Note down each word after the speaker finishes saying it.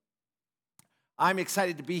I'm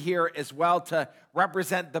excited to be here as well to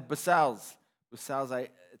represent the Basels.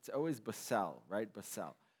 It's always Basel, right?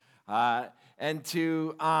 Basel. And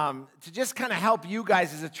to just kind of help you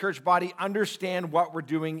guys as a church body understand what we're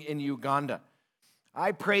doing in Uganda.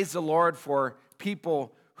 I praise the Lord for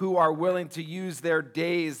people who are willing to use their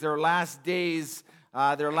days, their last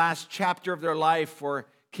chapter of their life for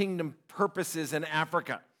kingdom purposes in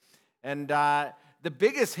Africa. And the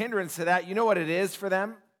biggest hindrance to that, you know what it is for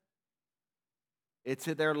them? It's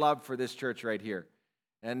their love for this church right here.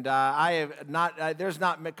 And come on,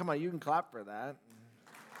 you can clap for that.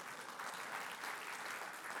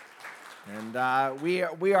 And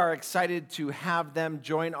we are excited to have them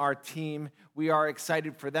join our team. We are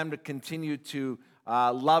excited for them to continue to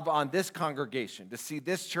love on this congregation, to see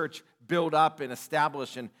this church build up and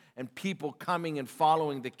establish, and people coming and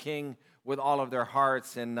following the King with all of their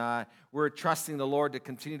hearts. And we're trusting the Lord to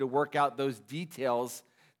continue to work out those details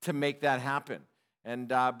to make that happen. And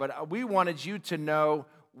but we wanted you to know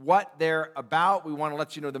what they're about. We want to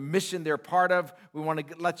let you know the mission they're part of. We want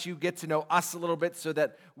to let you get to know us a little bit so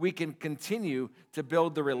that we can continue to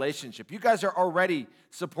build the relationship. You guys are already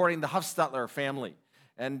supporting the Huffstutler family.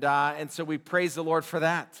 And so we praise the Lord for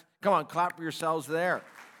that. Come on, clap for yourselves there.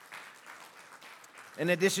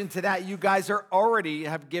 In addition to that, you guys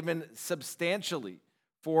have given substantially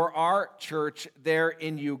for our church there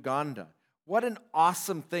in Uganda. What an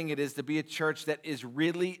awesome thing it is to be a church that is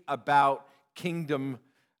really about kingdom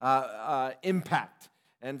impact.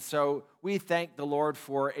 And so we thank the Lord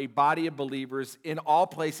for a body of believers in all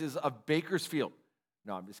places of Bakersfield.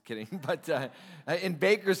 No, I'm just kidding. But in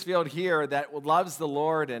Bakersfield here that loves the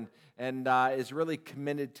Lord and is really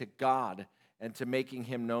committed to God and to making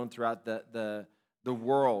Him known throughout the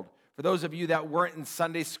world. For those of you that weren't in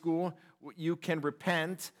Sunday school, you can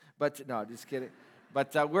repent. But no, just kidding.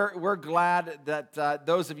 But we're glad that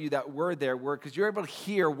those of you that were there were, because you're able to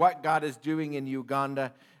hear what God is doing in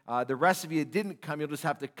Uganda. The rest of you that didn't come, you'll just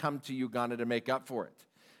have to come to Uganda to make up for it.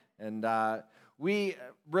 And we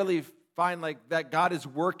really find like that God is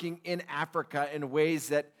working in Africa in ways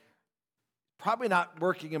that probably not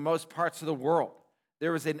working in most parts of the world.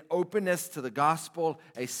 There is an openness to the gospel,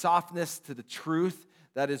 a softness to the truth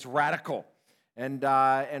that is radical.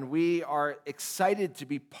 And we are excited to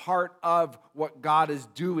be part of what God is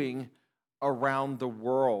doing around the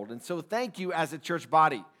world. And so thank you as a church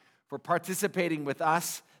body for participating with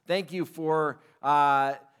us. Thank you for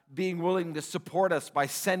being willing to support us by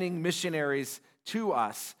sending missionaries to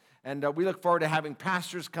us. And we look forward to having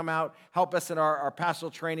pastors come out, help us in our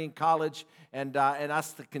pastoral training college, and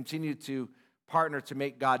us to continue to partner to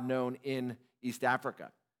make God known in East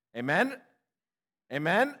Africa. Amen?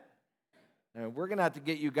 Amen? And we're going to have to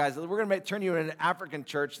get you guys, we're going to turn you into an African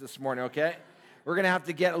church this morning, okay? We're going to have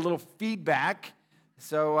to get a little feedback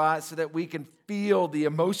so that we can feel the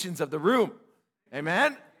emotions of the room.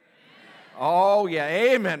 Amen? Oh, yeah.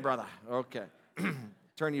 Amen, brother. Okay.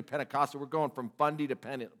 Turn you Pentecostal. We're going from Bundy to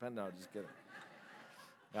Penn. No, just kidding.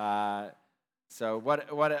 So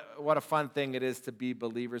what a fun thing it is to be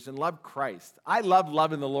believers and love Christ. I love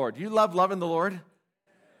loving the Lord. You love loving the Lord?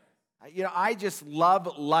 You know, I just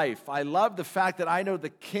love life. I love the fact that I know the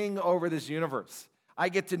King over this universe. I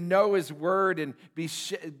get to know His Word and be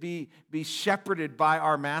shepherded by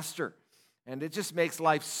our Master. And it just makes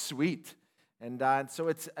life sweet. And so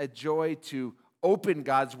it's a joy to open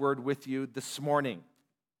God's Word with you this morning.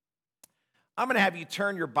 I'm going to have you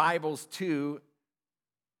turn your Bibles to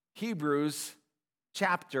Hebrews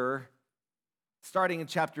starting in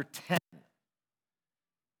chapter 10.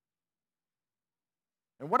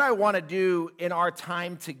 And what I want to do in our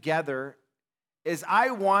time together is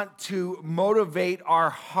I want to motivate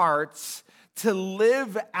our hearts to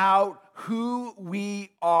live out who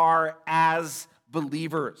we are as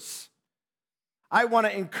believers. I want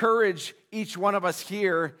to encourage each one of us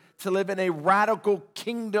here to live in a radical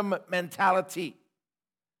kingdom mentality.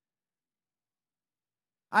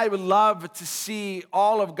 I would love to see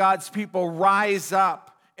all of God's people rise up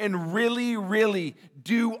and really, really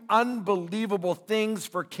do unbelievable things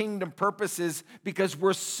for kingdom purposes because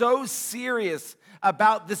we're so serious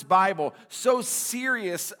about this Bible, so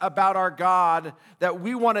serious about our God that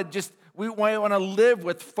we want to live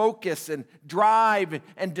with focus and drive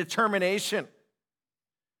and determination.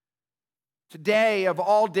 Today, of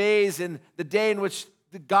all days, and the day in which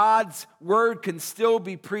God's word can still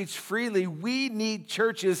be preached freely, we need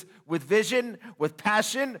churches with vision, with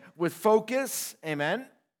passion, with focus. Amen?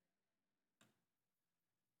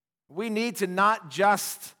 We need to not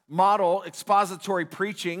just model expository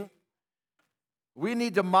preaching. We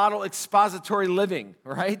need to model expository living,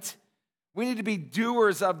 right? We need to be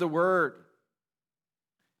doers of the word.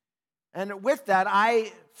 And with that,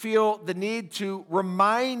 I feel the need to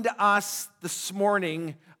remind us this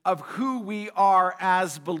morning of who we are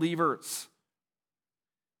as believers.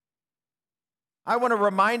 I want to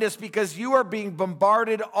remind us because you are being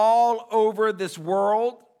bombarded all over this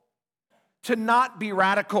world to not be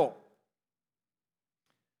radical.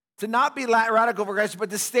 To not be radical for Christ, but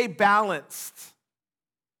to stay balanced.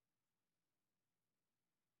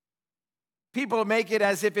 People make it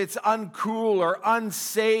as if it's uncool or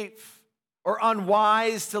unsafe or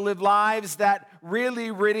unwise to live lives that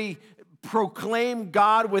really proclaim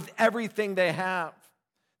God with everything they have,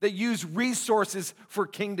 that use resources for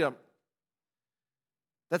kingdom.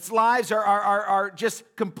 That's lives are just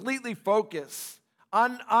completely focused,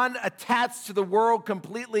 unattached to the world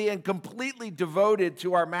completely and completely devoted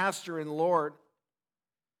to our Master and Lord.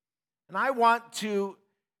 And I want to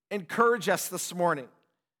encourage us this morning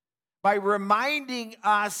by reminding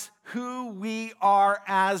us who we are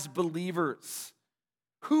as believers.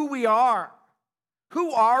 Who we are.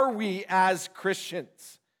 Who are we as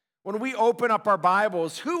Christians? When we open up our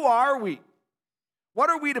Bibles, who are we? What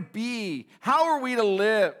are we to be? How are we to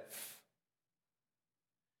live?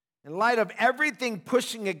 In light of everything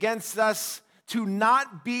pushing against us to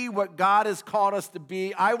not be what God has called us to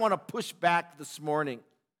be, I want to push back this morning.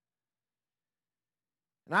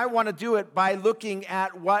 And I want to do it by looking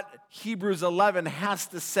at what Hebrews 11 has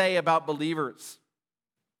to say about believers.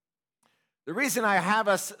 The reason I have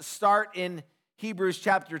us start in Hebrews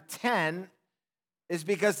chapter 10 is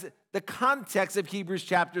because the context of Hebrews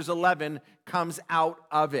chapters 11 comes out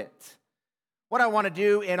of it. What I want to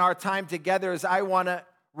do in our time together is I want to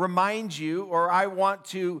remind you, or I want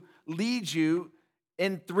to lead you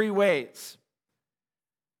in three ways.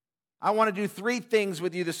 I want to do three things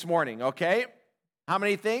with you this morning, okay? How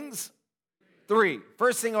many things? Three.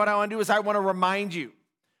 First thing what I want to do is I want to remind you.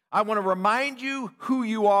 I want to remind you who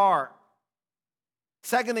you are.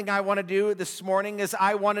 Second thing I want to do this morning is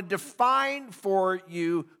I want to define for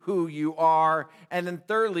you who you are. And then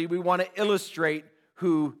thirdly, we want to illustrate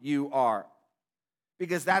who you are.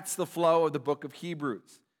 Because that's the flow of the book of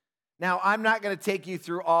Hebrews. Now, I'm not going to take you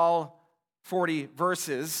through all 40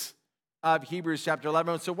 verses of Hebrews chapter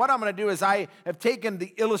 11. So what I'm going to do is I have taken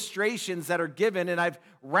the illustrations that are given and I've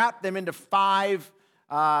wrapped them into five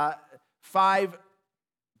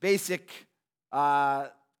basic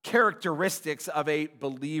characteristics of a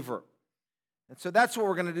believer. And so that's what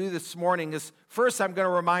we're going to do this morning is first I'm going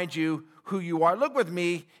to remind you who you are. Look with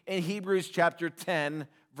me in Hebrews chapter 10,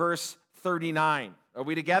 verse 39. Are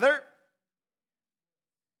we together?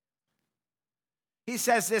 He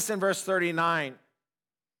says this in verse 39.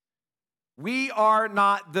 We are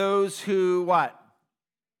not those who, what?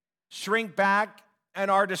 Shrink back and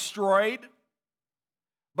are destroyed,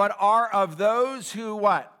 but are of those who,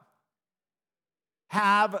 what?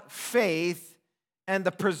 Have faith and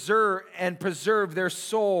preserve their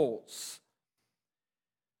souls.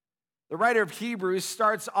 The writer of Hebrews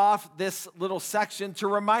starts off this little section to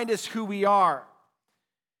remind us who we are.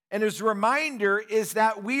 And his reminder is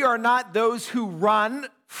that we are not those who run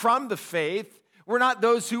from the faith. We're not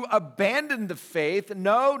those who abandon the faith.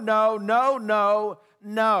 No.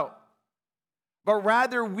 But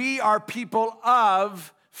rather, we are people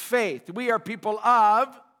of faith. We're people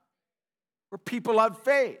of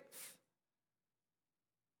faith.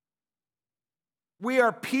 We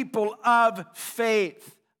are people of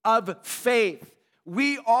faith,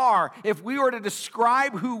 We are, if we were to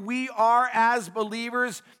describe who we are as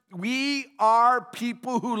believers, we are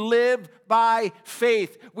people who live by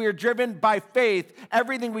faith. We are driven by faith.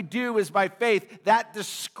 Everything we do is by faith. That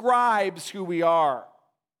describes who we are.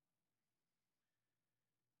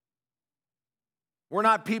 We're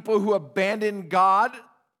not people who abandon God.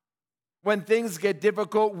 When things get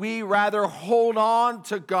difficult, we rather hold on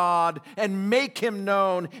to God and make Him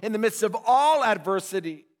known in the midst of all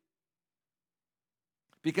adversity.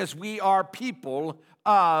 Because we are people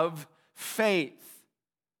of faith.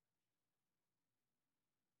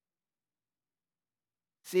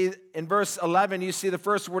 See, in verse 11, you see the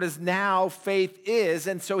first word is now, faith is.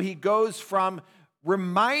 And so he goes from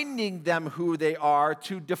reminding them who they are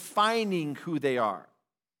to defining who they are.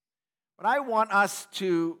 But I want us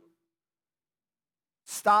to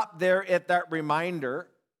stop there at that reminder.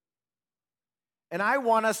 And I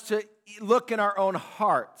want us to look in our own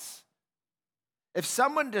hearts. If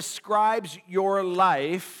someone describes your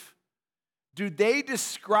life, do they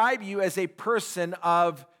describe you as a person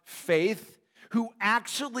of faith who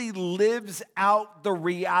actually lives out the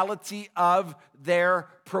reality of their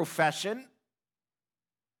profession?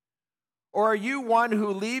 Or are you one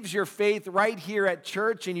who leaves your faith right here at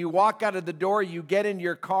church and you walk out of the door, you get in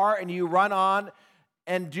your car and you run on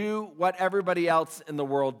and do what everybody else in the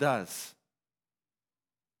world does?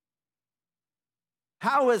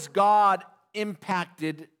 How has God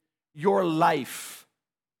impacted your life?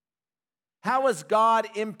 How has God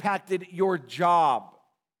impacted your job?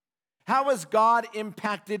 How has God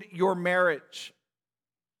impacted your marriage?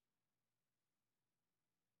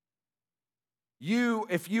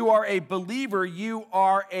 If you are a believer, you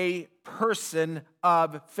are a person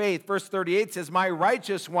of faith. Verse 38 says, my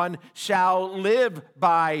righteous one shall live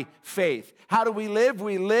by faith. How do we live?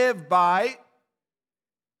 We live by,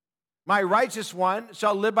 my righteous one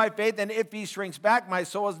shall live by faith, and if he shrinks back, my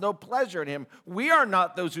soul has no pleasure in him. We are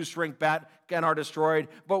not those who shrink back and are destroyed,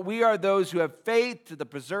 but we are those who have faith to the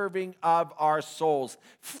preserving of our souls.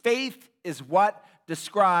 Faith is what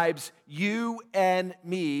describes you and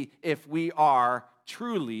me if we are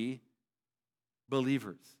truly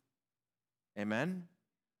believers. Amen?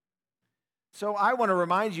 So I want to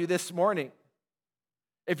remind you this morning,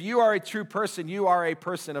 if you are a true person, you are a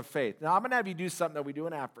person of faith. Now, I'm going to have you do something that we do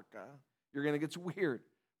in Africa. You're going to get weird,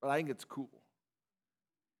 but I think it's cool.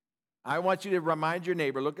 I want you to remind your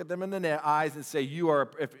neighbor, look at them in the eyes and say,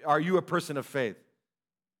 are you a person of faith?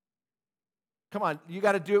 Come on, you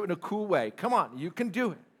got to do it in a cool way. Come on, you can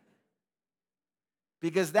do it.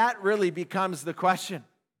 Because that really becomes the question.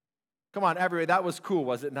 Come on, everybody, that was cool,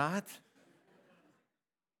 was it not?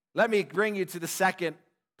 Let me bring you to the second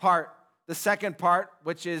part. The second part,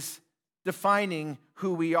 which is defining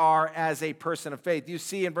who we are as a person of faith. You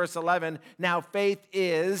see in verse 11, now faith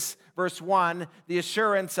is, verse 1, the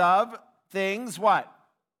assurance of things, what?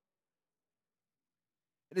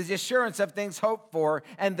 It is the assurance of things hoped for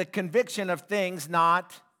and the conviction of things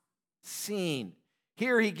not seen.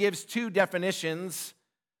 Here he gives two definitions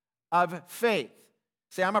of faith.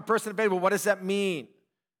 Say, I'm a person of faith. Well, what does that mean?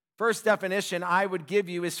 First definition I would give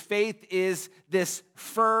you is faith is this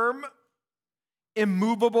firm,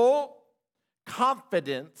 immovable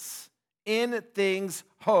confidence in things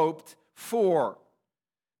hoped for.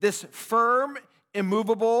 This firm,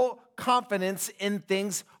 immovable confidence in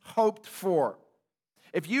things hoped for.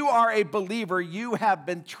 If you are a believer, you have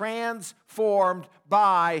been transformed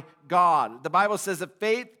by God. The Bible says that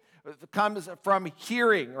faith comes from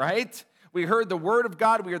hearing, right? We heard the word of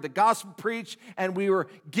God, we heard the gospel preached, and we were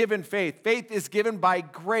given faith. Faith is given by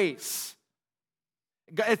grace.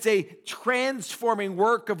 It's a transforming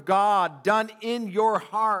work of God done in your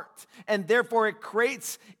heart, and therefore it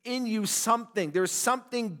creates in you something. There's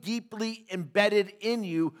something deeply embedded in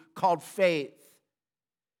you called faith.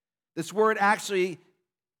 This word actually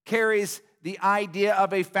carries the idea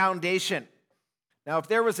of a foundation. Now, if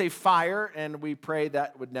there was a fire, and we pray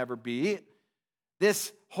that would never be,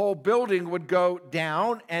 this whole building would go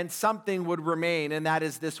down and something would remain, and that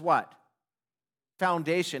is this what?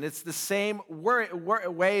 Foundation. It's the same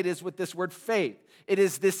way it is with this word faith. It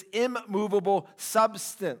is this immovable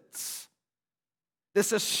substance,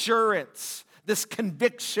 this assurance, this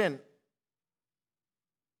conviction.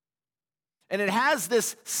 And it has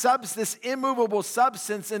this immovable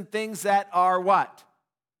substance in things that are what?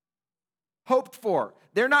 Hoped for.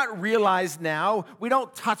 They're not realized now. We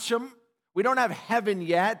don't touch them. We don't have heaven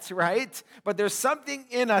yet, right? But there's something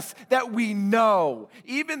in us that we know.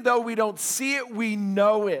 Even though we don't see it, we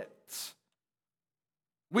know it.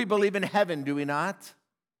 We believe in heaven, do we not?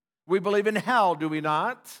 We believe in hell, do we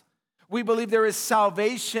not? We believe there is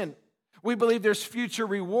salvation. We believe there's future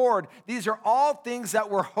reward. These are all things that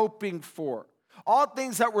we're hoping for, all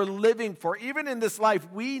things that we're living for. Even in this life,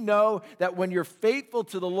 we know that when you're faithful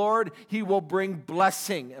to the Lord, He will bring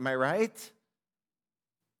blessing. Am I right?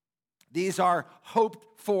 These are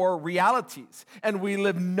hoped for realities, and we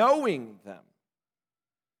live knowing them.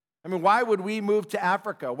 I mean, why would we move to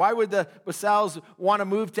Africa? Why would the Basells want to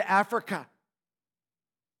move to Africa?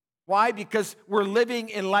 Why? Because we're living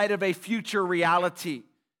in light of a future reality.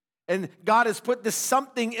 And God has put this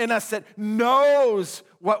something in us that knows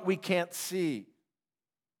what we can't see.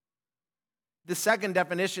 The second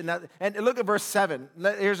definition, and look at verse 7.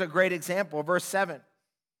 Here's a great example. Verse 7.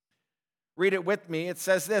 Read it with me. It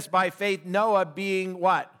says this, by faith Noah being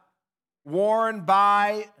what? Warned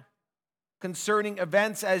by concerning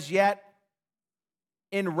events as yet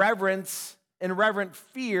in reverent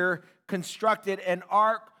fear, constructed an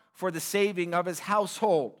ark for the saving of his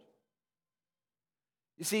household.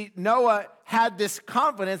 You see, Noah had this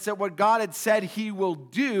confidence that what God had said He will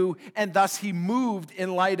do, and thus he moved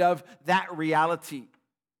in light of that reality.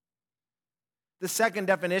 The second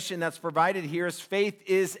definition that's provided here is faith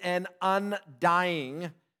is an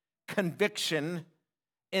undying conviction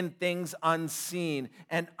in things unseen.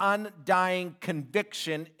 An undying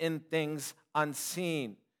conviction in things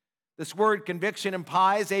unseen. This word conviction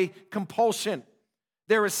implies a compulsion.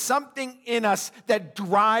 There is something in us that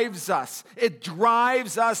drives us. It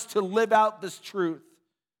drives us to live out this truth.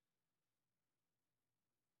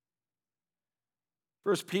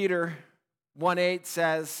 1 Peter 1:8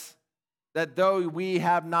 says that though we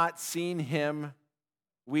have not seen him,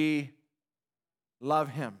 we love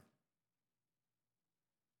him.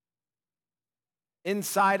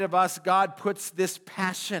 Inside of us, God puts this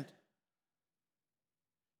passion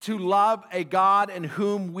to love a God in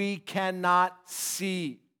whom we cannot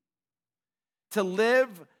see. To live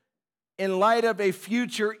in light of a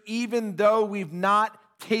future even though we've not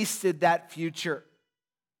tasted that future.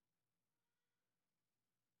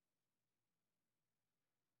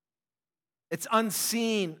 It's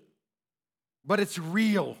unseen, but it's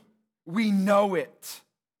real. We know it.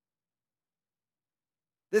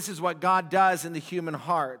 This is what God does in the human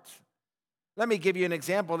heart. Let me give you an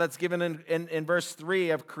example that's given in verse 3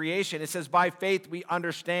 of creation. It says, by faith we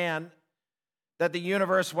understand that the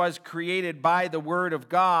universe was created by the word of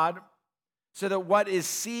God, so that what is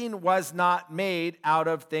seen was not made out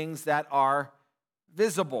of things that are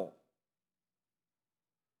visible.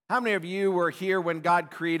 How many of you were here when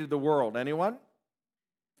God created the world? Anyone?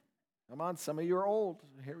 Come on, some of you are old.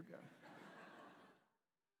 Here we go.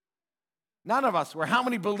 None of us were. How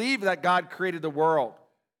many believe that God created the world?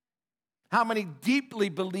 How many deeply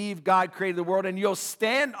believe God created the world and you'll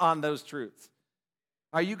stand on those truths?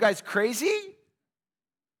 Are you guys crazy?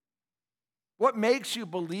 What makes you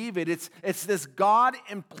believe it? It's this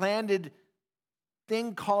God-implanted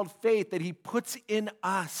thing called faith that he puts in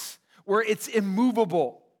us where it's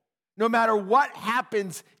immovable. No matter what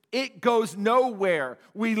happens, it goes nowhere.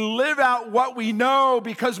 We live out what we know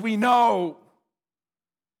because we know.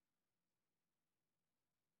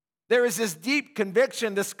 There is this deep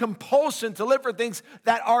conviction, this compulsion to live for things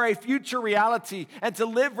that are a future reality and to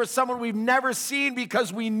live for someone we've never seen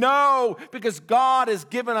because we know, because God has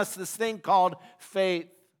given us this thing called faith.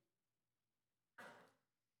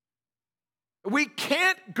 We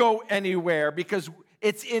can't go anywhere because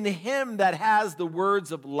it's in him that has the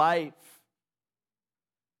words of life.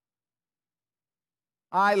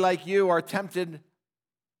 I, like you, are tempted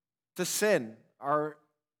to sin. Are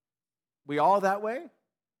we all that way?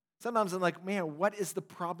 Sometimes I'm like, man, what is the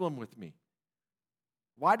problem with me?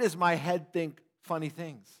 Why does my head think funny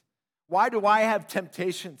things? Why do I have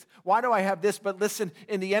temptations? Why do I have this? But listen,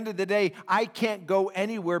 in the end of the day, I can't go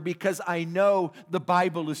anywhere because I know the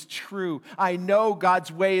Bible is true. I know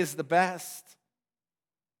God's way is the best.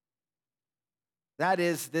 That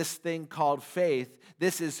is this thing called faith.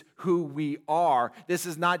 This is who we are. This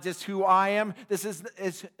is not just who I am.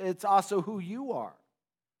 It's also who you are.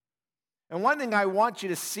 And one thing I want you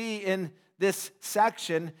to see in this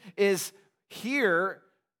section is here,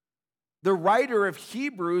 the writer of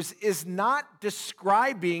Hebrews is not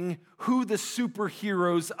describing who the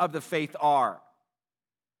superheroes of the faith are.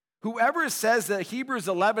 Whoever says that Hebrews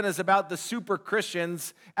 11 is about the super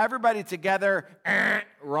Christians, everybody together,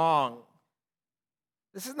 wrong.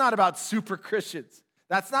 This is not about super Christians.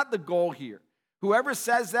 That's not the goal here. Whoever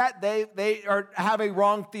says that, they have a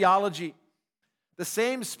wrong theology. The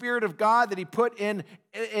same Spirit of God that he put in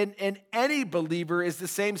any believer is the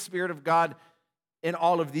same Spirit of God in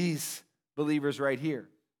all of these believers right here.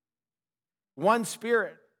 One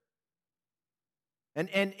Spirit. And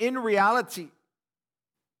in reality,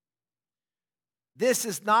 this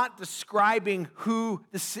is not describing who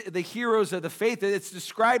the heroes of the faith is. It's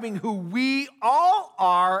describing who we all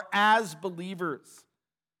are as believers.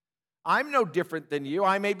 I'm no different than you.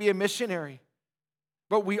 I may be a missionary.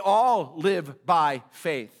 But we all live by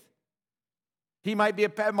faith.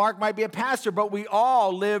 Mark might be a pastor, but we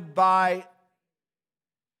all live by.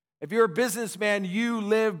 If you're a businessman, you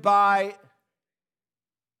live by.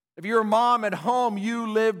 If you're a mom at home,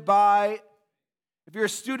 you live by. If you're a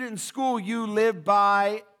student in school, you live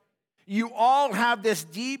by. You all have this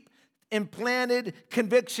deep implanted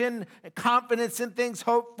conviction, confidence in things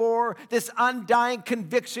hoped for, this undying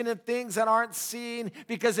conviction in things that aren't seen,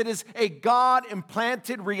 because it is a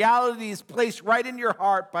God-implanted reality is placed right in your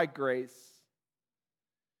heart by grace.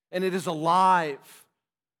 And it is alive.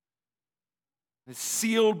 It's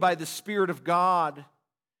sealed by the Spirit of God.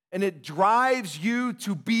 And it drives you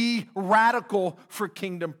to be radical for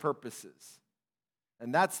kingdom purposes.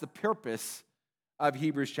 And that's the purpose of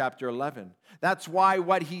Hebrews chapter 11. That's why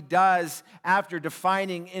what he does after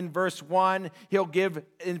defining in verse 1, he'll give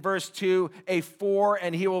in verse 2 a 4,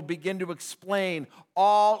 and he will begin to explain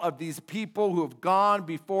all of these people who have gone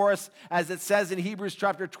before us, as it says in Hebrews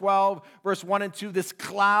chapter 12, verse 1 and 2, this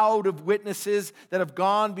cloud of witnesses that have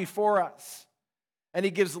gone before us. And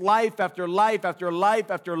he gives life after life after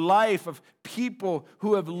life after life of people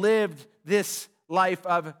who have lived this life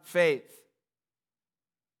of faith.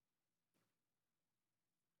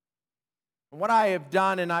 What I have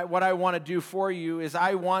done and what I want to do for you is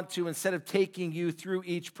I want to, instead of taking you through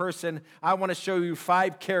each person, I want to show you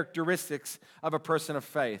 5 characteristics of a person of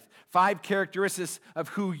faith. 5 characteristics of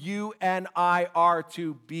who you and I are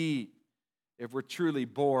to be if we're truly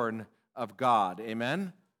born of God.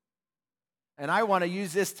 Amen? And I want to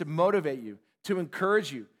use this to motivate you, to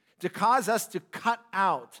encourage you, to cause us to cut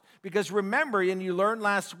out. Because remember, and you learned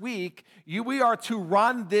last week, we are to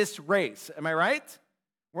run this race. Am I right?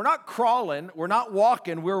 We're not crawling, we're not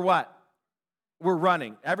walking, we're what? We're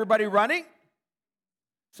running. Everybody running?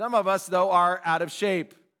 Some of us, though, are out of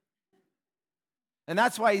shape. And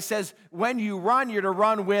that's why he says, when you run, you're to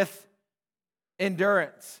run with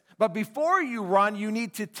endurance. But before you run, you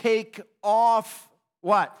need to take off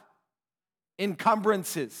what?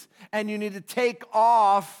 Encumbrances. And you need to take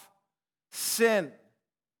off sin.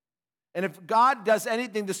 And if God does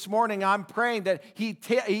anything this morning, I'm praying that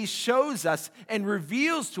He shows us and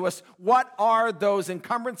reveals to us what are those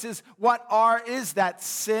encumbrances, is that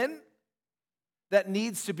sin that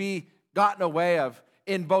needs to be gotten away of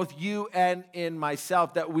in both you and in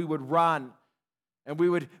myself, that we would run and we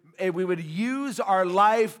would use our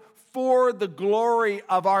life for the glory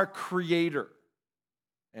of our Creator.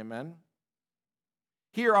 Amen.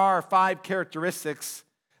 Here are 5 characteristics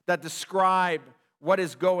that describe what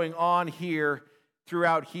is going on here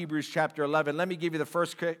throughout Hebrews chapter 11. Let me give you the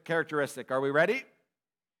first characteristic. Are we ready?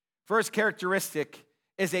 First characteristic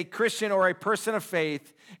is a Christian or a person of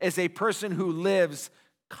faith is a person who lives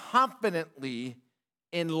confidently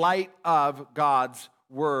in light of God's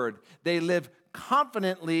word. They live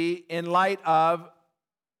confidently in light of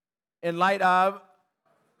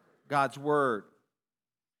God's word.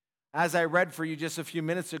 As I read for you just a few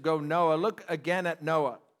minutes ago, Noah, look again at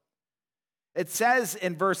Noah. It says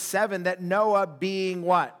in verse 7 that Noah being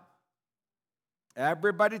what?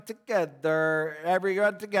 Everybody together.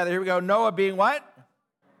 Everyone together. Here we go. Noah being what?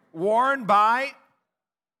 Warned by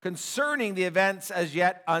concerning the events as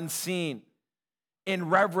yet unseen. In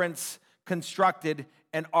reverence constructed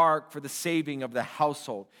an ark for the saving of the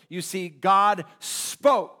household. You see, God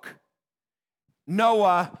spoke.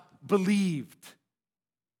 Noah believed.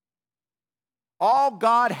 All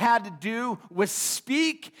God had to do was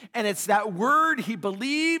speak, and it's that word he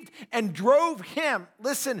believed and drove him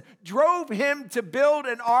to build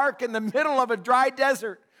an ark in the middle of a dry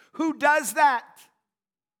desert. Who does that?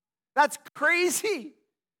 That's crazy.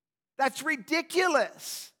 That's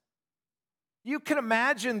ridiculous. You can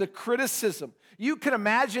imagine the criticism. You can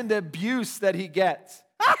imagine the abuse that he gets.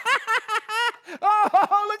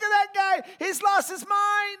 Oh, look at that guy. He's lost his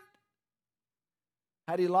mind.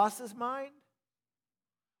 Had he lost his mind?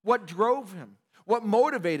 What drove him? What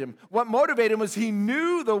motivated him? What motivated him was he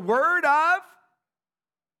knew the word of,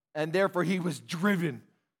 and therefore he was driven.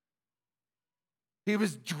 He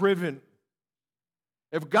was driven.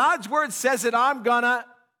 If God's word says it, I'm gonna,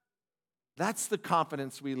 that's the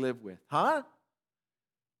confidence we live with, huh?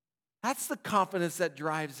 That's the confidence that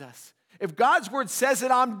drives us. If God's word says it,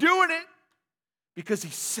 I'm doing it because he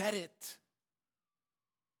said it.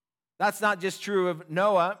 That's not just true of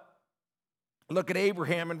Noah. Look at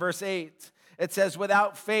Abraham in verse 8. It says,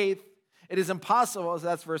 without faith, it is impossible.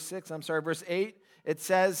 That's verse 6. Verse 8. It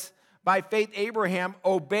says, by faith, Abraham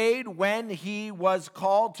obeyed when he was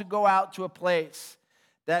called to go out to a place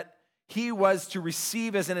that he was to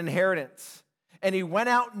receive as an inheritance. And he went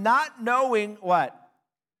out not knowing what?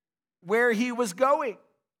 Where he was going.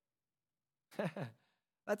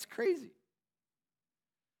 That's crazy.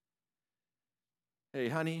 Hey,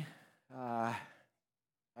 honey, I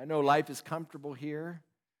know life is comfortable here,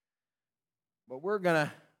 but we're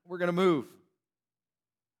gonna move.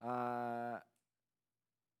 Where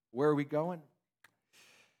are we going?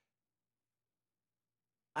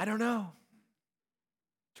 I don't know.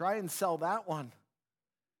 Try and sell that one.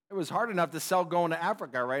 It was hard enough to sell going to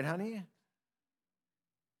Africa, right, honey?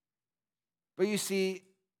 But you see,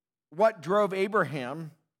 what drove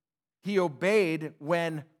Abraham? He obeyed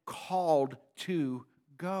when called to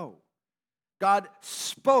go. God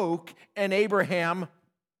spoke, and Abraham,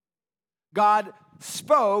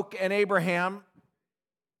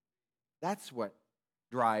 that's what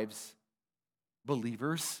drives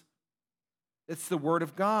believers. It's the word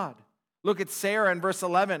of God. Look at Sarah in verse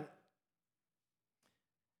 11.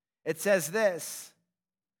 It says this,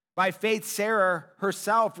 by faith Sarah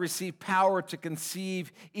herself received power to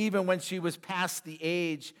conceive even when she was past the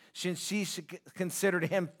age, since she considered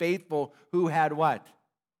him faithful who had what?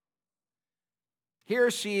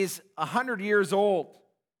 Here she's 100 years old,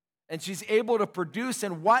 And she's able to produce,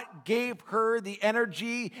 and what gave her the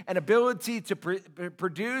energy and ability to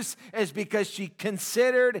produce is because she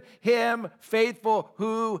considered him faithful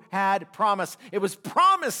who had promised. It was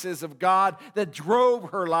promises of God that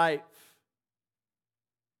drove her life.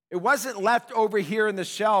 It wasn't left over here in the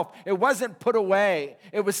shelf. It wasn't put away.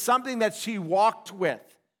 It was something that she walked with.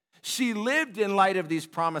 She lived in light of these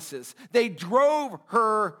promises. They drove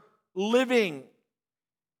her living.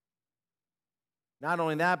 Not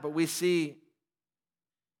only that, but we see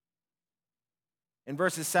in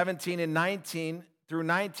verses 17 and 19 through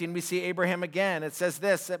 19, we see Abraham again. It says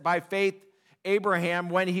this, that by faith, Abraham,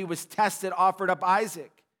 when he was tested, offered up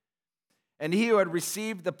Isaac. And he who had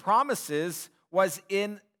received the promises was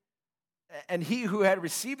in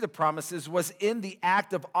the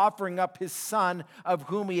act of offering up his son, of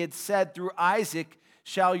whom he had said, through Isaac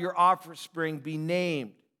shall your offspring be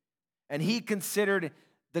named. And he considered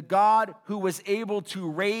the God who was able to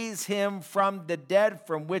raise him from the dead,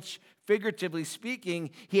 from which, figuratively speaking,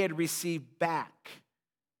 he had received back.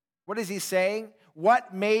 What is he saying?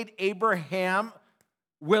 What made Abraham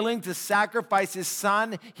willing to sacrifice his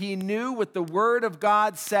son? He knew what the word of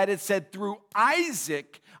God said. It said, through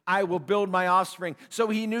Isaac I will build my offspring. So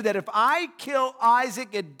he knew that if I kill Isaac,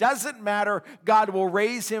 it doesn't matter. God will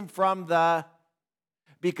raise him from the...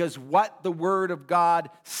 Because what the word of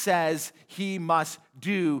God says he must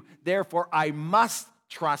do. Therefore, I must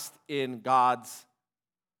trust in God's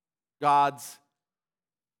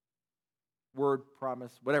word,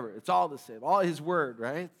 promise, whatever. It's all the same. All his word,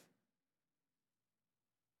 right?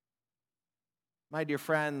 My dear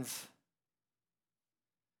friends,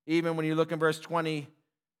 even when you look in verse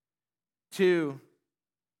 22,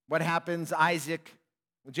 what happens?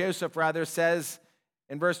 Joseph says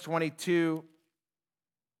in verse 22,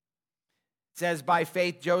 it says, by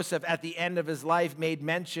faith, Joseph, at the end of his life, made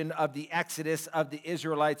mention of the exodus of the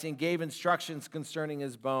Israelites and gave instructions concerning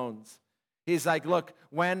his bones. He's like, look,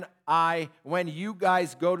 when you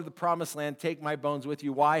guys go to the promised land, take my bones with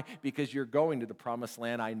you. Why? Because you're going to the promised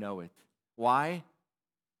land. I know it. Why?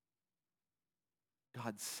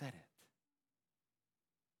 God said it.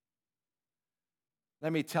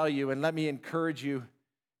 Let me tell you and let me encourage you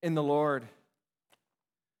in the Lord.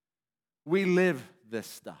 We live this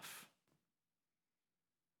stuff.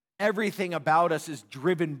 Everything about us is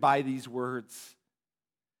driven by these words.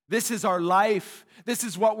 This is our life. This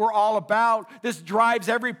is what we're all about. This drives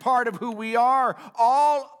every part of who we are.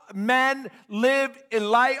 All men live in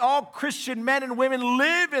light, all Christian men and women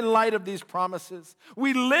live in light of these promises.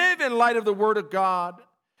 We live in light of the Word of God.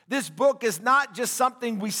 This book is not just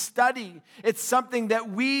something we study. It's something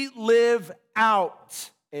that we live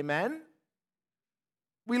out. Amen?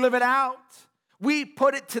 We live it out. We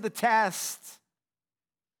put it to the test.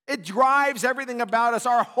 It drives everything about us.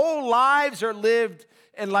 Our whole lives are lived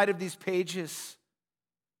in light of these pages.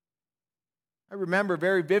 I remember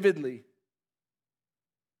very vividly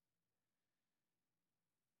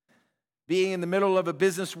being in the middle of a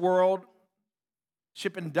business world,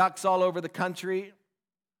 shipping ducks all over the country,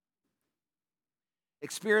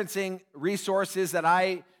 experiencing resources that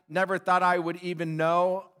I never thought I would even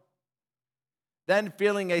know, then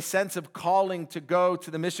feeling a sense of calling to go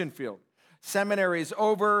to the mission field. Seminary is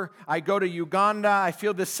over. I go to Uganda. I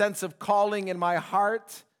feel this sense of calling in my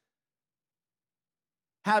heart.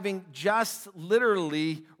 Having just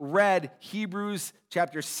literally read Hebrews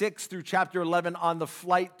chapter 6 through chapter 11 on the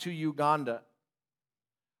flight to Uganda.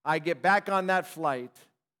 I get back on that flight.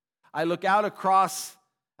 I look out across,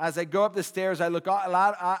 as I go up the stairs, I look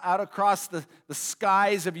out across the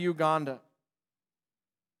skies of Uganda.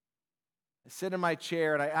 I sit in my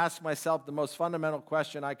chair and I ask myself the most fundamental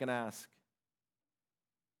question I can ask.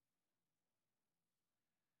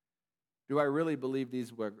 Do I really believe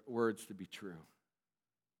these words to be true?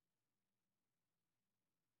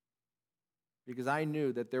 Because I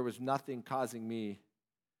knew that there was nothing causing me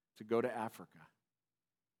to go to Africa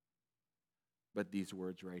but these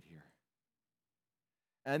words right here.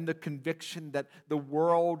 And the conviction that the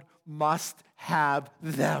world must have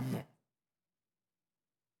them.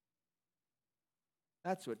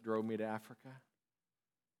 That's what drove me to Africa.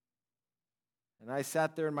 And I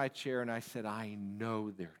sat there in my chair and I said, I know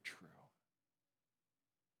they're true.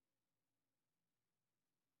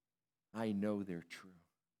 I know they're true.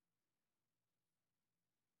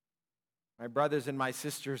 My brothers and my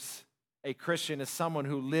sisters, a Christian is someone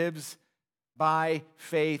who lives by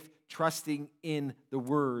faith, trusting in the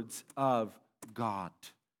words of God.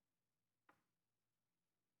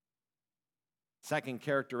 Second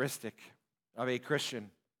characteristic of a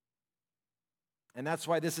Christian. And that's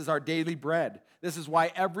why this is our daily bread. This is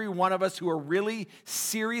why every one of us who are really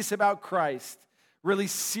serious about Christ, really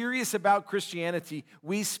serious about Christianity,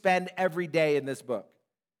 we spend every day in this book.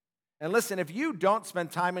 And listen, if you don't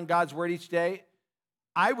spend time in God's Word each day,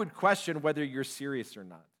 I would question whether you're serious or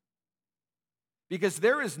not. Because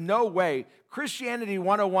there is no way, Christianity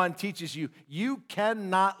 101 teaches you, you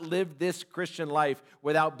cannot live this Christian life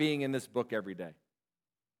without being in this book every day.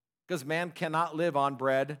 Because man cannot live on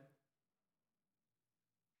bread.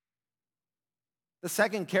 The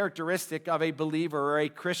second characteristic of a believer or a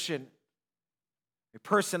Christian, a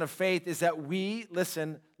person of faith, is that we,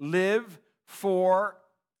 listen, live for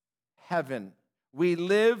heaven. We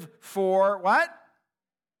live for what?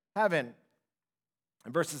 Heaven.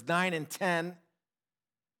 In verses 9 and 10,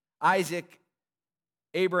 Isaac,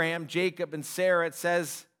 Abraham, Jacob, and Sarah, it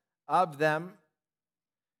says of them,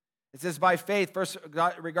 it says by faith, first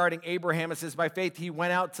regarding Abraham, it says by faith he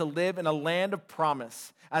went out to live in a land of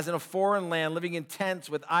promise, as in a foreign land, living in tents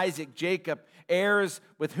with Isaac, Jacob, heirs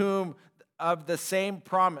with whom of the same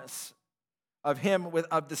promise, of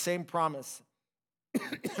the same promise.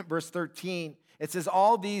 Verse 13, it says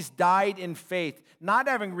all these died in faith, not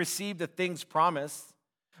having received the things promised,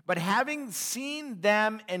 but having seen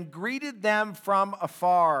them and greeted them from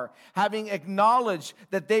afar, having acknowledged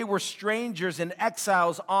that they were strangers and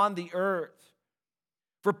exiles on the earth.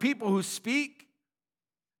 For people who speak,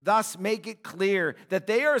 thus make it clear that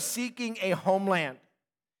they are seeking a homeland.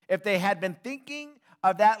 If they had been thinking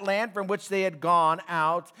of that land from which they had gone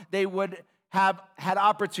out, they would have had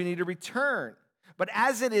opportunity to return. But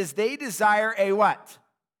as it is, they desire a what?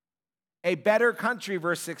 A better country,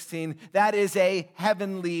 verse 16, that is a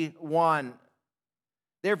heavenly one.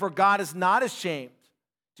 Therefore, God is not ashamed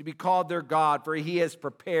to be called their God, for he has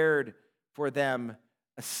prepared for them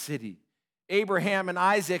a city. Abraham and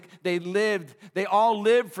Isaac, they all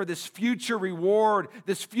lived for this future reward,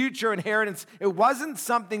 this future inheritance. It wasn't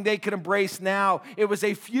something they could embrace now. It was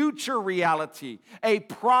a future reality, a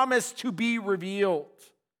promise to be revealed.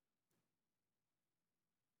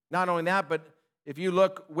 Not only that, but if you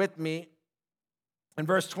look with me in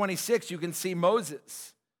verse 26, you can see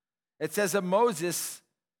Moses. It says of Moses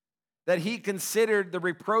that he considered the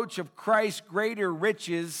reproach of Christ greater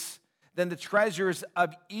riches than the treasures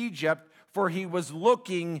of Egypt, for he was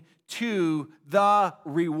looking to the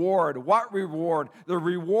reward. What reward? The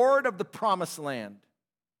reward of the promised land.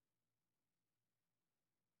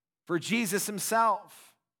 For Jesus himself.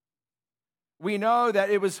 We know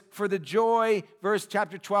that it was for the joy,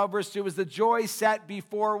 chapter 12, verse 2, it was the joy set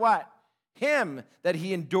before what? Him, that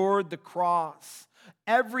he endured the cross.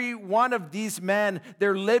 Every one of these men,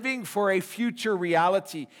 they're living for a future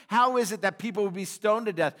reality. How is it that people will be stoned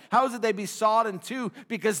to death? How is it they be sawed in two?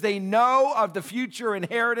 Because they know of the future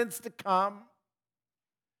inheritance to come.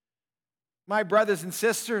 My brothers and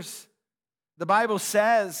sisters, the Bible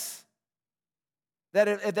says that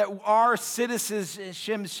our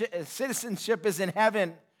citizenship is in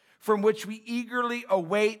heaven, from which we eagerly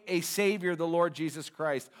await a Savior, the Lord Jesus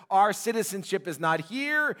Christ. Our citizenship is not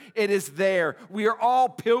here, it is there. We are all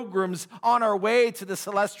pilgrims on our way to the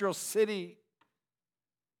celestial city.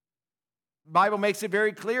 The Bible makes it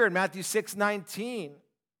very clear in Matthew 6:19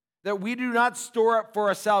 that we do not store up for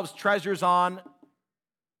ourselves treasures on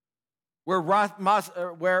where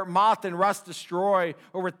moth and rust destroy,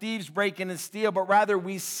 or where thieves break in and steal, but rather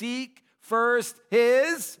we seek first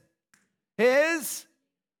His,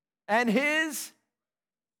 and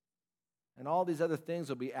all these other things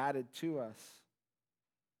will be added to us.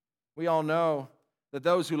 We all know that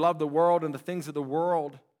those who love the world and the things of the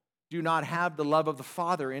world do not have the love of the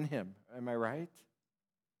Father in him. Am I right?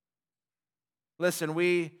 Listen,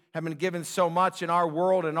 we have been given so much in our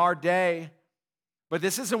world, in our day, but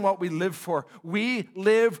this isn't what we live for. We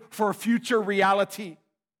live for a future reality.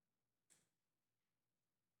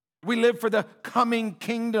 We live for the coming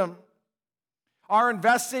kingdom. Our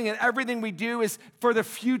investing and everything we do is for the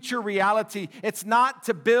future reality. It's not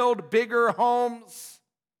to build bigger homes,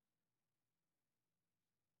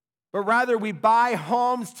 but rather we buy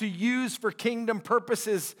homes to use for kingdom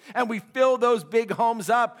purposes, and we fill those big homes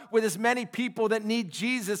up with as many people that need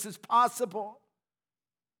Jesus as possible.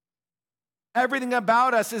 Everything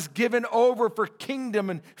about us is given over for kingdom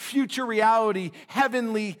and future reality,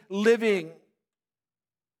 heavenly living.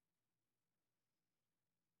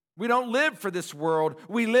 We don't live for this world.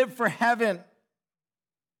 We live for heaven.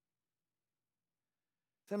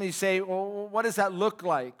 Some of you say, well, what does that look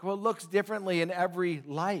like? Well, it looks differently in every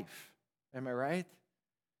life. Am I right?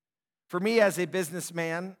 For me as a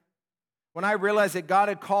businessman, when I realized that God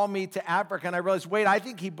had called me to Africa, and I realized, wait, I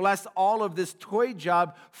think He blessed all of this toy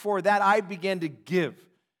job for that, I began to give.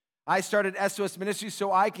 I started SOS Ministry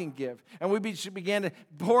so I can give. And we began to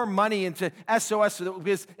pour money into SOS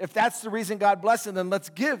because if that's the reason God blessed it, then let's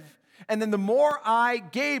give. And then the more I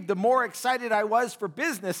gave, the more excited I was for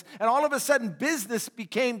business. And all of a sudden, business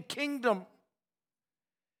became kingdom.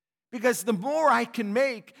 Because the more I can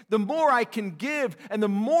make, the more I can give, and the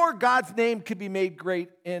more God's name could be made great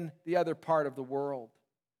in the other part of the world.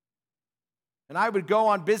 And I would go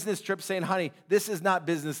on business trips saying, honey, this is not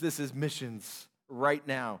business, this is missions right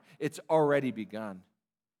now. It's already begun.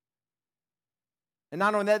 And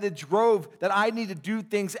not only that, it drove that I need to do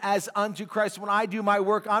things as unto Christ. When I do my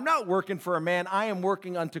work, I'm not working for a man, I am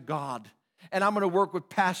working unto God. And I'm going to work with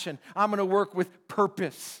passion. I'm going to work with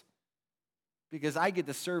purpose. Because I get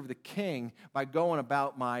to serve the King by going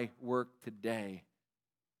about my work today.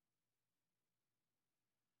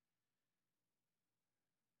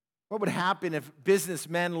 What would happen if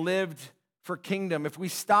businessmen lived for kingdom? If we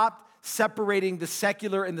stopped separating the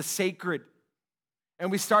secular and the sacred, and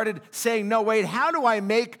we started saying, no, wait, how do I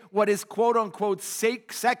make what is quote unquote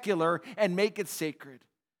secular and make it sacred?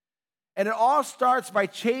 And it all starts by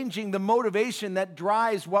changing the motivation that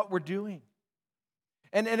drives what we're doing.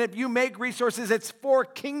 And if you make resources, it's for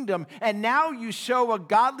kingdom. And now you show a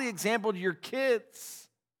godly example to your kids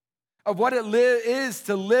of what it is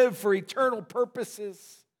to live for eternal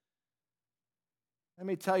purposes. Let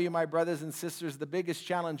me tell you, my brothers and sisters, the biggest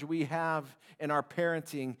challenge we have in our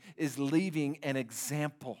parenting is leaving an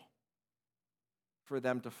example for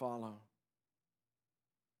them to follow.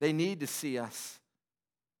 They need to see us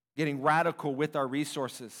getting radical with our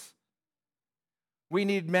resources. We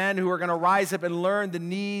need men who are going to rise up and learn the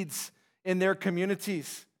needs in their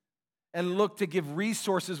communities and look to give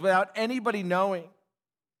resources without anybody knowing.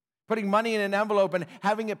 Putting money in an envelope and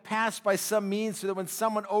having it passed by some means so that when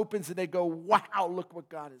someone opens it, they go, wow, look what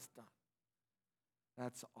God has done.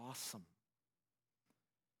 That's awesome.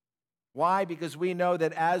 Why? Because we know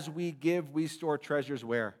that as we give, we store treasures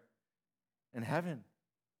where? In heaven.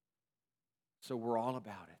 So we're all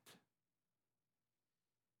about it.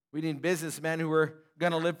 We need businessmen who are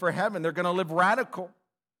going to live for heaven. They're going to live radical.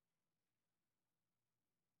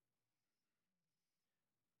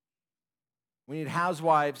 We need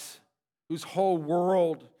housewives whose whole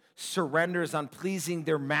world surrenders on pleasing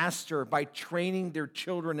their master by training their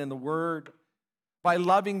children in the word, by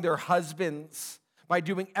loving their husbands, by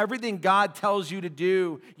doing everything God tells you to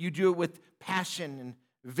do. You do it with passion and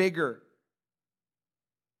vigor.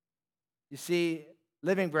 You see,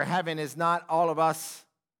 living for heaven is not all of us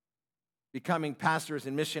becoming pastors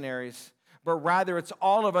and missionaries, but rather it's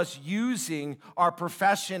all of us using our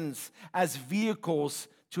professions as vehicles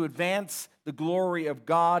to advance the glory of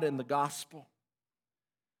God and the gospel.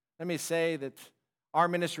 Let me say that our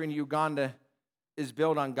ministry in Uganda is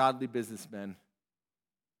built on godly businessmen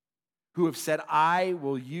who have said, I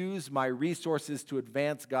will use my resources to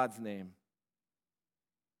advance God's name.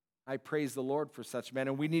 I praise the Lord for such men,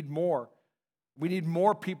 and we need more. We need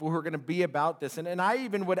more people who are going to be about this. And I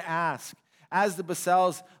even would ask, as the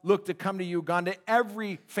Basells look to come to Uganda,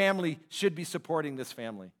 every family should be supporting this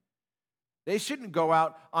family. They shouldn't go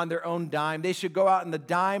out on their own dime. They should go out on the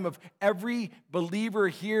dime of every believer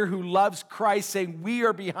here who loves Christ, saying, we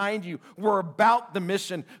are behind you. We're about the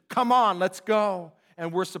mission. Come on, let's go.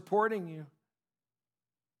 And we're supporting you.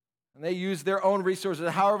 And they use their own resources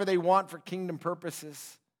however they want for kingdom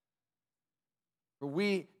purposes.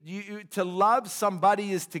 To love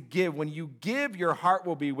somebody is to give. When you give, your heart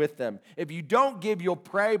will be with them. If you don't give, you'll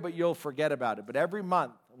pray, but you'll forget about it. But every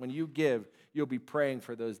month, when you give, you'll be praying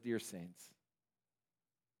for those dear saints.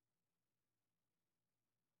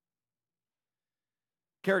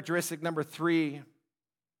 Characteristic number 3,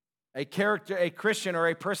 a Christian or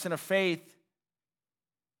a person of faith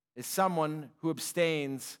is someone who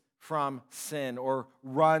abstains from sin or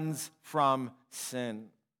runs from sin.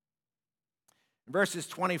 In verses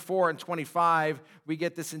 24 and 25, we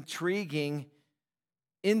get this intriguing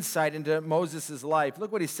insight into Moses' life.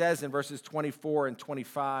 Look what he says in verses 24 and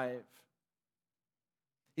 25.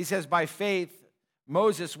 He says, by faith,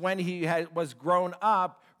 Moses, when he was grown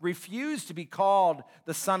up, refused to be called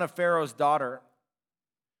the son of Pharaoh's daughter,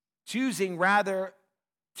 choosing rather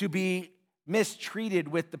to be mistreated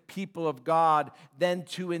with the people of God than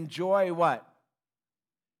to enjoy what?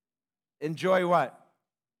 Enjoy what?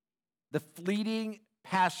 The fleeting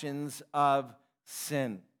passions of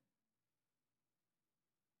sin.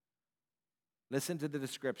 Listen to the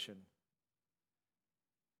description.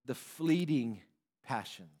 The fleeting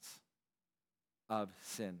passions of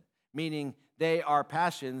sin. Meaning they are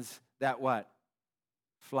passions that what?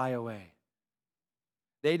 Fly away.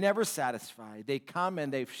 They never satisfy. They come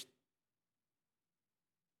and they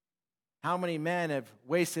How many men have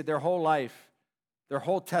wasted their whole life, their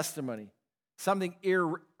whole testimony, something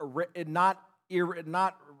not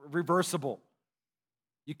reversible.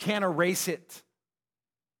 You can't erase it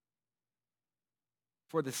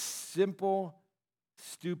for the simple,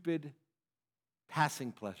 stupid,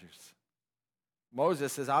 passing pleasures.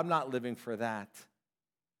 Moses says, I'm not living for that.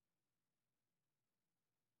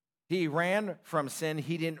 He ran from sin.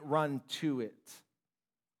 He didn't run to it.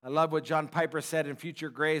 I love what John Piper said in Future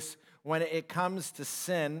Grace. When it comes to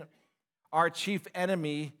sin, our chief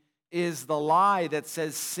enemy is the lie that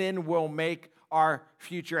says sin will make our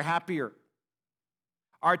future happier.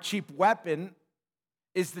 Our chief weapon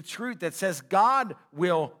is the truth that says God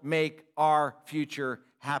will make our future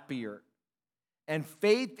happier. And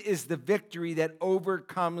faith is the victory that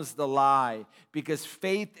overcomes the lie, because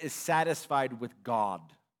faith is satisfied with God.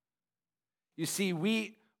 You see,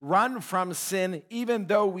 we run from sin even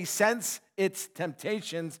though we sense its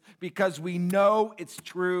temptations, because we know it's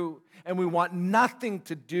true and we want nothing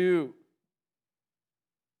to do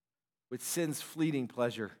with sin's fleeting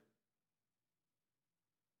pleasure.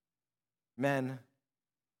 Men,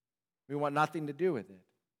 we want nothing to do with it.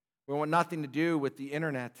 We want nothing to do with the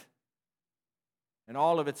internet and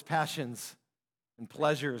all of its passions and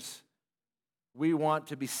pleasures. We want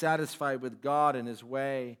to be satisfied with God and His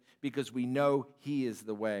way, because we know He is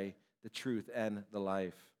the way, the truth, and the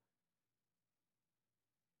life.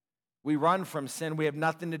 We run from sin. We have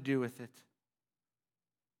nothing to do with it.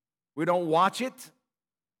 We don't watch it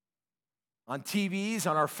on TVs,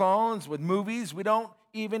 on our phones, with movies. We don't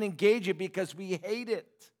even engage it because we hate it.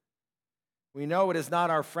 We know it is not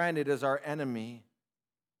our friend, it is our enemy.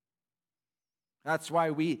 That's why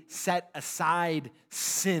we set aside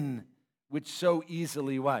sin, which so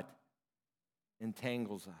easily what?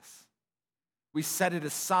 Entangles us. We set it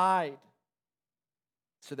aside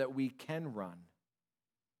so that we can run.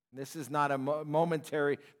 This is not a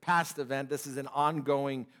momentary past event. This is an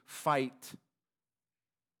ongoing fight.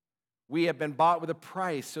 We have been bought with a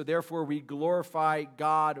price, so therefore we glorify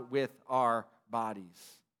God with our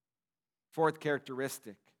bodies. Fourth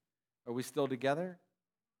characteristic. Are we still together?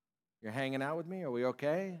 You're hanging out with me? Are we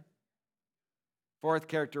okay? Fourth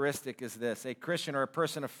characteristic is this. A Christian or a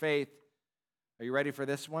person of faith, are you ready for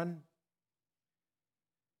this one?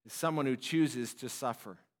 Is someone who chooses to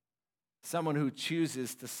suffer. Someone who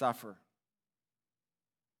chooses to suffer.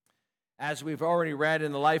 As we've already read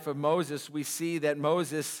in the life of Moses, we see that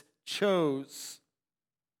Moses chose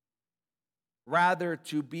rather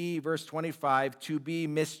to be, verse 25, to be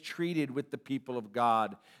mistreated with the people of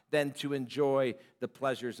God than to enjoy the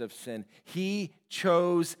pleasures of sin. He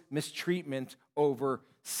chose mistreatment over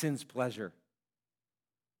sin's pleasure.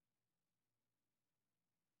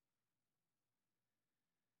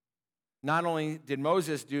 Not only did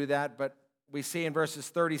Moses do that, but we see in verses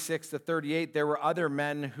 36 to 38, there were other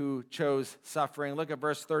men who chose suffering. Look at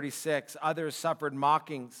verse 36. Others suffered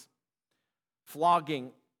mockings,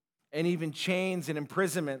 flogging, and even chains and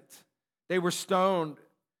imprisonment. They were stoned.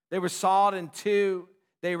 They were sawed in two.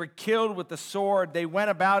 They were killed with the sword. They went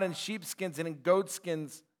about in sheepskins and in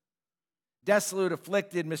goatskins, desolate,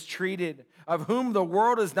 afflicted, mistreated, of whom the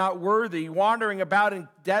world is not worthy, wandering about in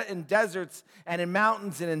deserts and in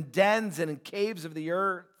mountains and in dens and in caves of the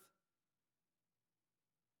earth.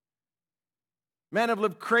 Men have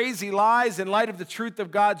lived crazy lives in light of the truth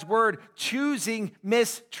of God's word, choosing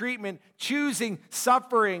mistreatment, choosing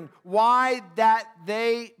suffering. Why? That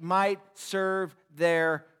they might serve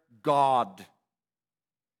their God.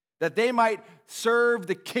 That they might serve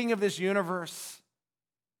the King of this universe.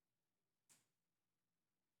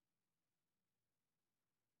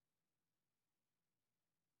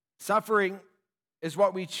 Suffering is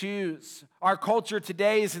what we choose. Our culture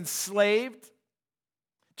today is enslaved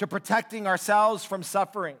to protecting ourselves from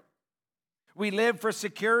suffering. We live for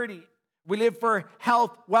security. We live for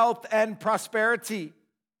health, wealth, and prosperity.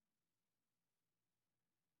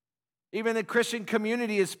 Even the Christian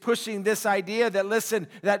community is pushing this idea that, listen,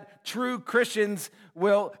 that true Christians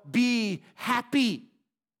will be happy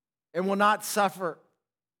and will not suffer.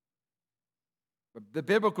 But the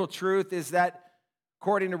biblical truth is that,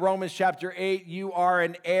 according to Romans chapter 8, you are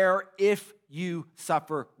an heir if you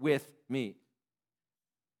suffer with me.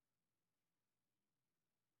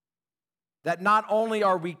 That not only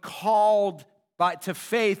are we called to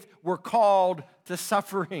faith, we're called to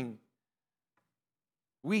suffering.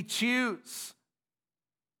 We choose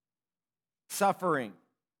suffering.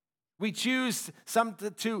 We choose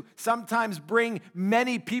to sometimes bring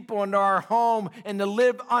many people into our home and to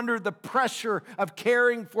live under the pressure of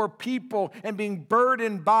caring for people and being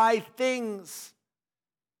burdened by things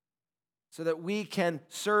so that we can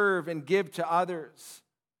serve and give to others.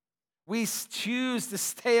 We choose to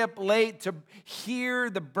stay up late to hear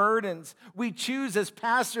the burdens. We choose as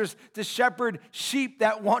pastors to shepherd sheep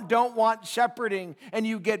that don't want shepherding, and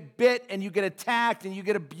you get bit and you get attacked and you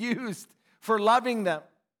get abused for loving them.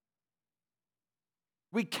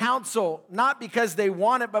 We counsel not because they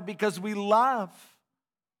want it, but because we love.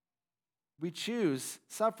 We choose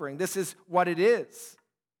suffering. This is what it is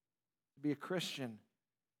to be a Christian.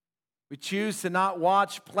 We choose to not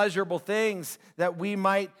watch pleasurable things that we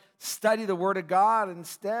might study the Word of God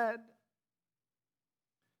instead.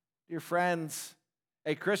 Dear friends,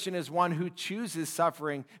 a Christian is one who chooses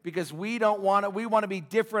suffering because we don't want it. We want to be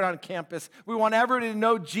different on campus. We want everybody to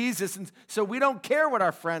know Jesus, and so we don't care what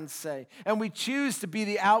our friends say. And we choose to be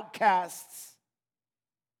the outcasts,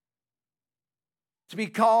 to be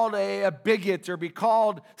called a bigot or be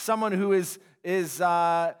called someone who is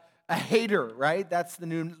a hater, right? That's the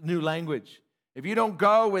new language. If you don't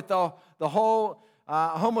go with the whole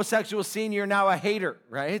homosexual scene, you're now a hater,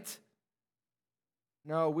 right?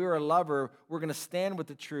 No, we're a lover. We're going to stand with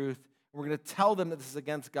the truth. We're going to tell them that this is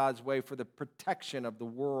against God's way for the protection of the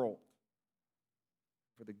world,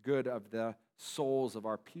 for the good of the souls of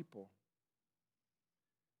our people.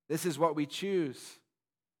 This is what we choose.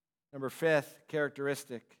 Number 5th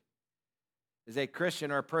characteristic is a Christian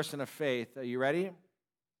or a person of faith. Are you ready?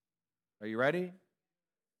 Are you ready?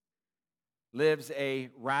 Lives a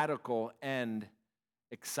radical and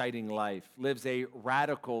exciting life. Lives a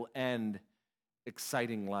radical and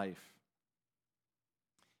exciting life.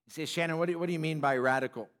 You say, Shannon, what do you mean by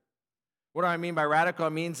radical? What do I mean by radical?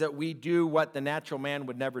 It means that we do what the natural man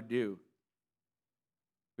would never do.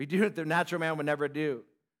 We do what the natural man would never do.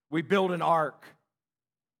 We build an ark.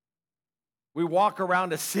 We walk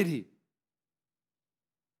around a city.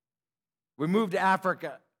 We move to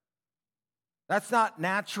Africa. That's not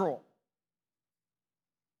natural.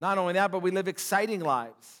 Not only that, but we live exciting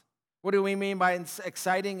lives. What do we mean by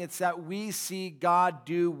exciting? It's that we see God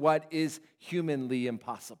do what is humanly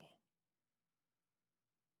impossible.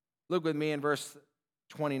 Look with me in verse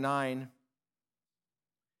 29.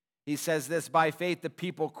 He says this, by faith the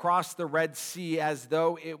people crossed the Red Sea as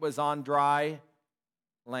though it was on dry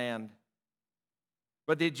land.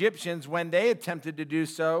 But the Egyptians, when they attempted to do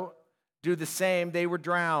the same, they were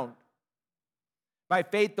drowned. By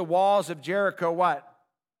faith the walls of Jericho, what?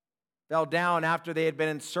 Fell down after they had been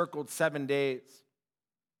encircled 7 days.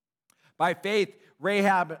 By faith,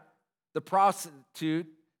 Rahab, the prostitute,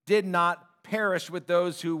 did not perish with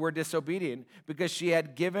those who were disobedient, because she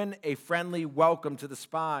had given a friendly welcome to the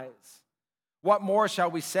spies. What more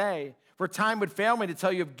shall we say? For time would fail me to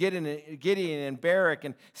tell you of Gideon and Barak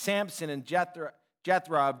and Samson and Jethro,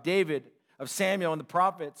 of David, of Samuel and the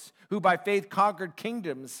prophets, who by faith conquered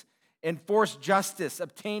kingdoms, enforced justice,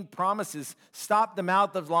 obtained promises, stopped the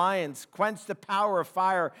mouth of lions, quenched the power of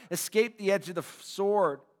fire, escaped the edge of the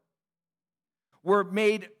sword, were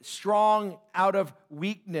made strong out of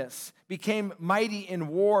weakness, became mighty in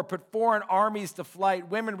war, put foreign armies to flight.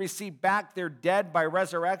 Women received back their dead by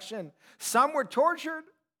resurrection. Some were tortured,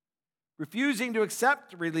 refusing to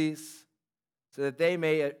accept release, so that they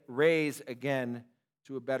may raise again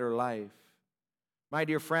to a better life. My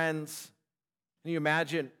dear friends, can you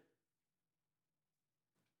imagine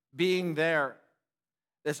being there,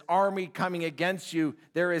 this army coming against you,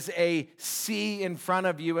 there is a sea in front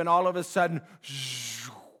of you, and all of a sudden,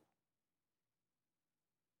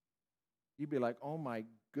 you'd be like, oh my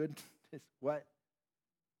goodness, what?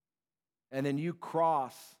 And then you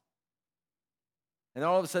cross, and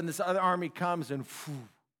all of a sudden this other army comes, and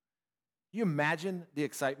you imagine the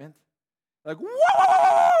excitement? Like,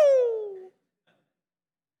 whoa!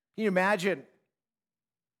 Can you imagine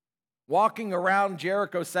walking around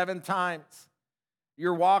Jericho 7 times?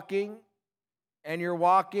 You're walking, and you're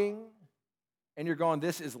walking, and you're going,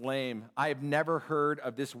 this is lame. I have never heard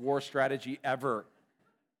of this war strategy ever.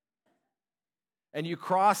 And you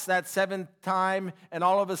cross that 7th time, and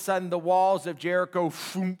all of a sudden the walls of Jericho,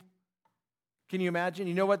 can you imagine?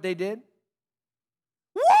 You know what they did?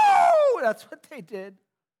 Whoa! That's what they did.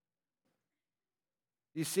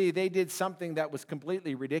 You see, they did something that was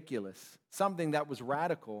completely ridiculous, something that was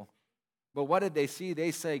radical. But what did they see?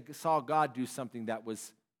 They saw God do something that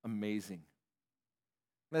was amazing.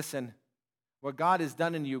 Listen, what God has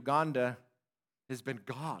done in Uganda has been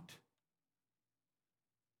God.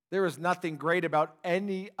 There is nothing great about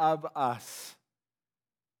any of us.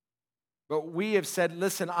 But we have said,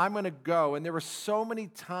 listen, I'm going to go. And there were so many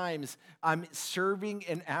times I'm serving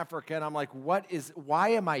in Africa, and I'm like, why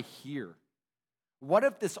am I here? What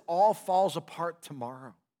if this all falls apart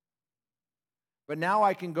tomorrow? But now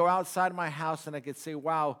I can go outside my house and I can say,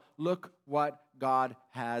 wow, look what God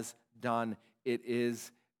has done. It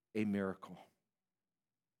is a miracle.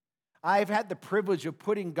 I've had the privilege of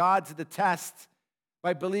putting God to the test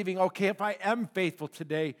by believing, okay, if I am faithful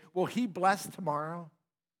today, will He bless tomorrow?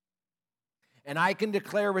 And I can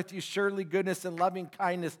declare with you, surely goodness and loving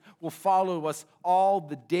kindness will follow us all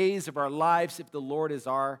the days of our lives if the Lord is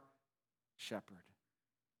our shepherd.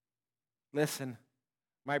 Listen,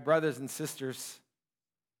 my brothers and sisters,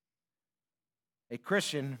 a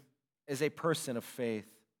Christian is a person of faith.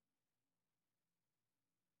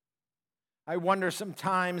 I wonder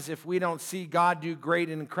sometimes if we don't see God do great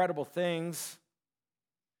and incredible things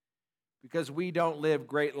because we don't live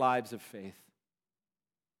great lives of faith.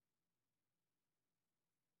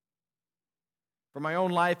 For my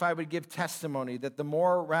own life, I would give testimony that the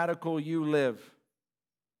more radical you live,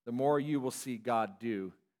 the more you will see God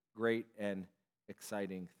do great and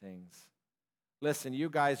exciting things. Listen, you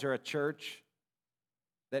guys are a church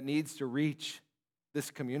that needs to reach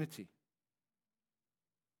this community.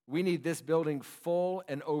 We need this building full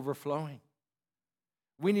and overflowing.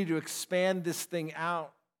 We need to expand this thing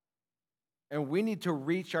out, and we need to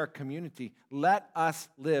reach our community. Let us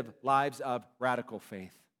live lives of radical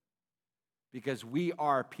faith. Because we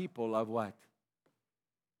are people of what?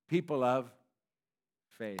 People of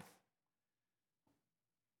faith.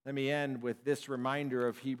 Let me end with this reminder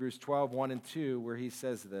of Hebrews 12, 1 and 2, where he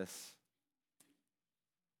says this.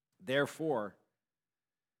 Therefore,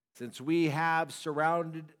 since we are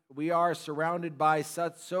surrounded by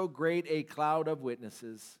so great a cloud of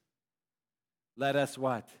witnesses, let us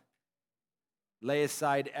what? Lay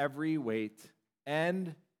aside every weight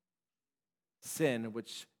and sin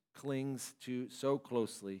which clings to so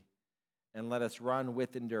closely, and let us run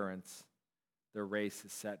with endurance the race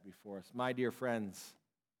is set before us. My dear friends,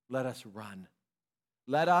 let us run.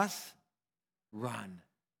 Let us run.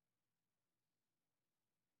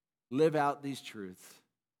 Live out these truths.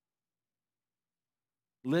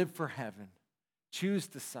 Live for heaven. Choose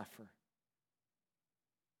to suffer.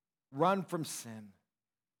 Run from sin.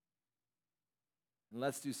 And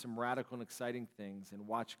let's do some radical and exciting things and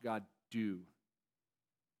watch God do.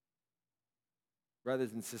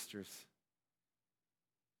 Brothers and sisters,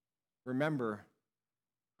 remember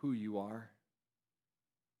who you are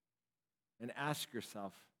and ask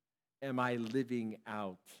yourself, am I living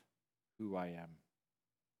out who I am?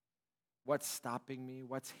 What's stopping me?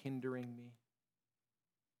 What's hindering me?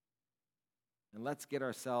 And let's get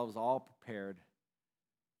ourselves all prepared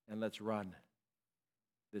and let's run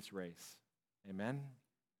this race. Amen?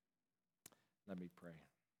 Let me pray.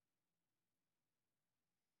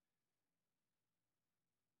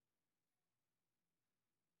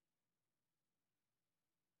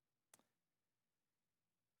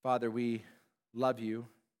 Father, we love you,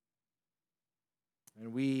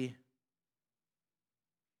 and we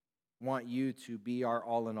want you to be our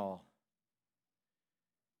all in all.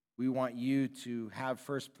 We want you to have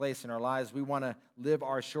first place in our lives. We want to live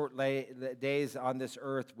our short days on this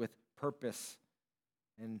earth with purpose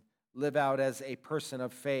and live out as a person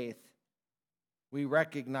of faith. We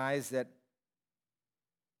recognize that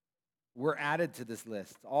we're added to this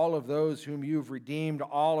list. All of those whom you've redeemed,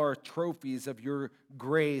 all are trophies of your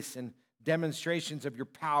grace and demonstrations of your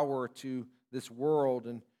power to this world,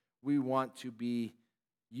 and we want to be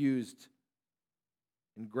used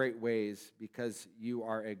in great ways because you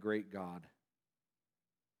are a great God.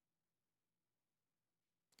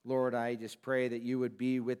 Lord, I just pray that you would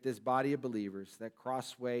be with this body of believers, that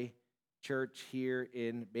Crossway Church here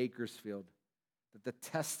in Bakersfield, that the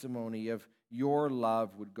testimony of your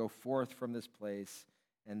love would go forth from this place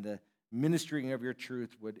and the ministering of your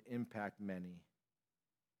truth would impact many.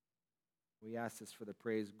 We ask this for the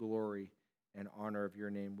praise, glory, and honor of your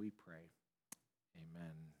name, we pray.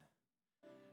 Amen.